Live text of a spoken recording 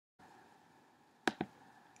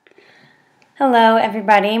Hello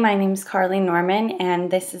everybody, my name is Carly Norman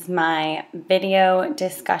and this is my video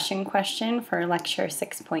discussion question for lecture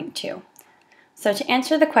 6.2. So to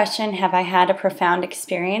answer the question, have I had a profound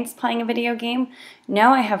experience playing a video game?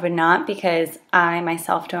 No, I have not, because I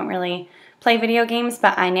myself don't really play video games,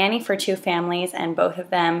 but I nanny for two families and both of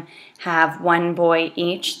them have one boy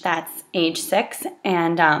each that's age 6,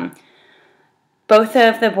 and both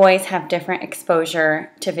of the boys have different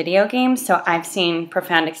exposure to video games, so I've seen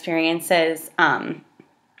profound experiences in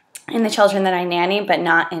the children that I nanny, but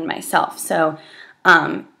not in myself. So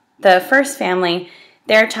the first family,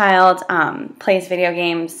 their child plays video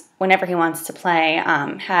games whenever he wants to play,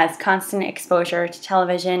 has constant exposure to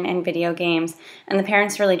television and video games, and the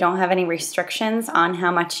parents really don't have any restrictions on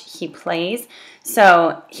how much he plays.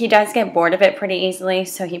 So he does get bored of it pretty easily,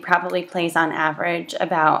 so he probably plays on average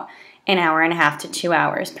about an hour and a half to 2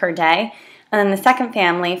 hours per day. And then the second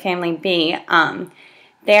family, family B,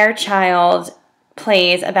 their child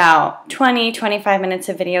plays about 20-25 minutes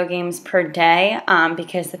of video games per day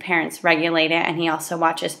because the parents regulate it, and he also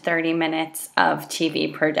watches 30 minutes of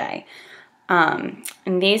TV per day. And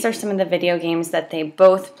these are some of the video games that they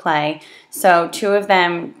both play. So two of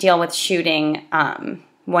them deal with shooting.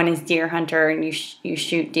 One is Deer Hunter, and you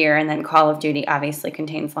shoot deer, and then Call of Duty obviously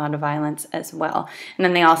contains a lot of violence as well. And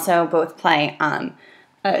then they also both play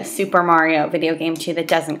a Super Mario video game too that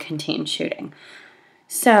doesn't contain shooting.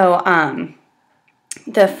 So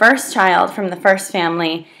the first child from the first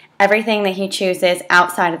family, everything that he chooses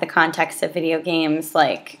outside of the context of video games,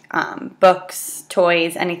 like books,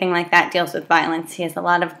 toys, anything like that, deals with violence. He has a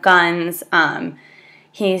lot of guns.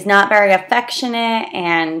 He's not very affectionate,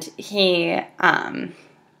 and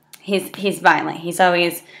He's violent. He's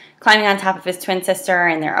always climbing on top of his twin sister,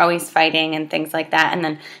 and they're always fighting and things like that. And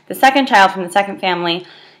then the second child from the second family,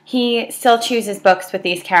 he still chooses books with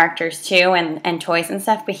these characters too, and toys and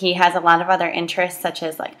stuff, but he has a lot of other interests such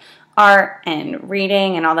as like art and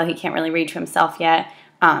reading, and although he can't really read to himself yet,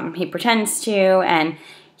 he pretends to, and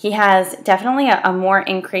he has definitely a more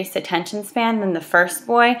increased attention span than the first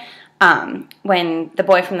boy. When the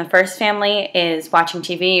boy from the first family is watching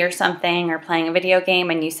TV or something or playing a video game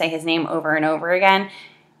and you say his name over and over again,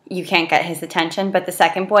 you can't get his attention. But the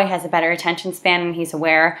second boy has a better attention span, and he's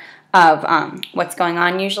aware of what's going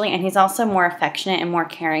on usually, and he's also more affectionate and more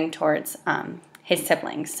caring towards his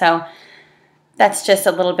siblings. So that's just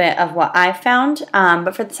a little bit of what I've found.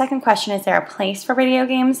 But for the second question, is there a place for video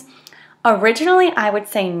games? Originally, I would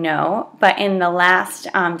say no, but in the last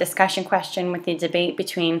discussion question with the debate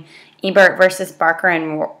between Ebert versus Barker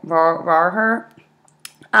and Rohrer,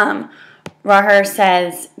 Rohrer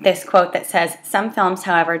says this quote that says, "Some films,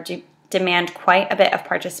 however, demand quite a bit of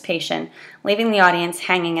participation, leaving the audience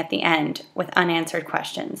hanging at the end with unanswered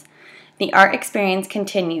questions. The art experience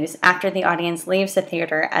continues after the audience leaves the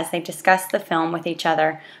theater as they discuss the film with each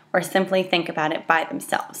other or simply think about it by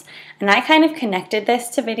themselves." And I kind of connected this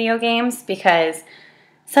to video games because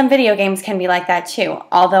some video games can be like that too.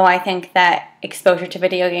 Although I think that exposure to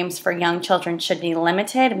video games for young children should be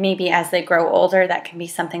limited, maybe as they grow older, that can be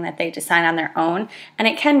something that they decide on their own. And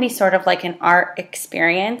it can be sort of like an art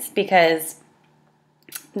experience because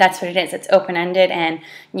that's what it is. It's open-ended, and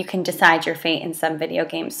you can decide your fate in some video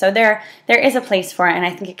games. So there is a place for it, and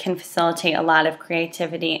I think it can facilitate a lot of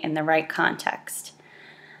creativity in the right context.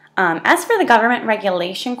 As for the government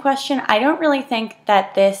regulation question, I don't really think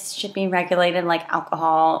that this should be regulated like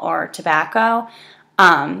alcohol or tobacco.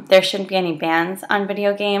 There shouldn't be any bans on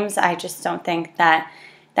video games. I just don't think that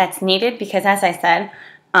that's needed because, as I said,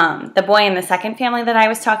 the boy in the second family that I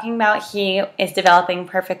was talking about, he is developing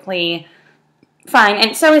perfectly fine,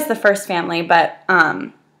 and so is the first family, but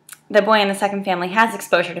the boy in the second family has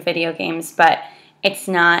exposure to video games, but it's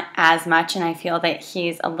not as much, and I feel that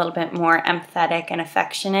he's a little bit more empathetic and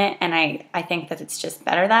affectionate, and I think that it's just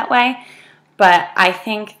better that way. But I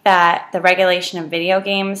think that the regulation of video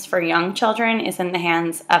games for young children is in the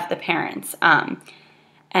hands of the parents,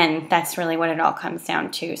 and that's really what it all comes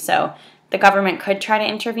down to. So the government could try to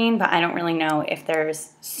intervene, but I don't really know if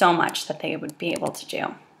there's so much that they would be able to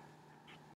do.